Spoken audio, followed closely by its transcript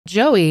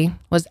Joey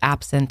was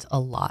absent a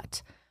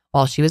lot.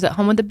 While she was at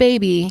home with the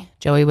baby,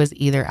 Joey was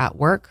either at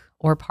work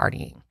or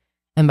partying.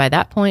 And by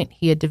that point,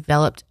 he had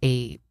developed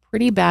a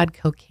pretty bad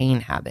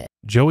cocaine habit.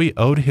 Joey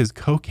owed his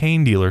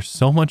cocaine dealer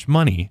so much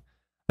money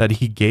that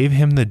he gave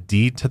him the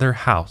deed to their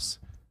house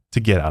to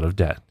get out of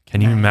debt. Can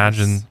you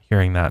imagine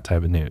hearing that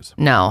type of news?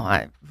 No,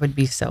 I would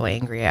be so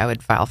angry. I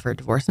would file for a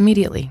divorce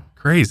immediately.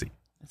 Crazy.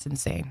 It's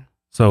insane.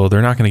 So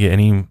they're not going to get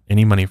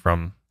any money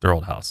from their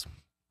old house.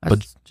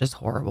 That's just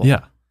horrible.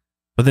 Yeah.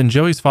 But then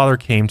Joey's father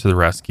came to the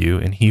rescue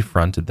and he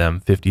fronted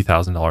them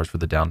 $50,000 for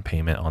the down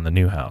payment on the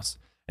new house.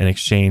 In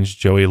exchange,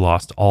 Joey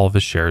lost all of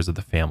his shares of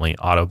the family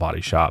auto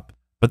body shop.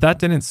 But that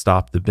didn't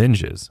stop the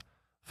binges.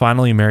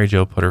 Finally, Mary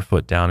Jo put her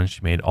foot down and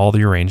she made all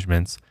the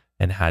arrangements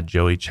and had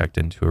Joey checked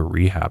into a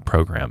rehab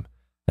program.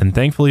 And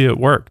thankfully it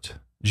worked.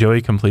 Joey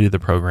completed the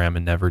program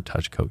and never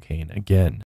touched cocaine again.